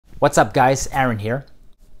What's up guys, Aaron here.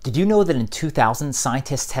 Did you know that in 2000,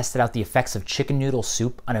 scientists tested out the effects of chicken noodle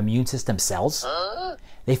soup on immune system cells?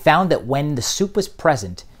 They found that when the soup was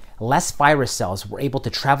present, less virus cells were able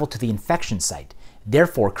to travel to the infection site,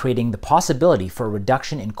 therefore creating the possibility for a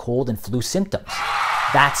reduction in cold and flu symptoms.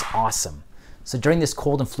 That's awesome. So during this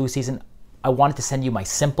cold and flu season, I wanted to send you my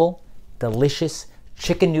simple, delicious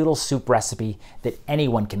chicken noodle soup recipe that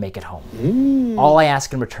anyone can make at home. All I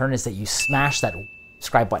ask in return is that you smash that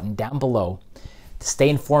subscribe button down below to stay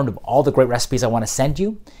informed of all the great recipes I want to send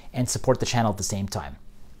you and support the channel at the same time.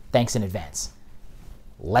 Thanks in advance.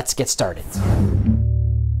 Let's get started.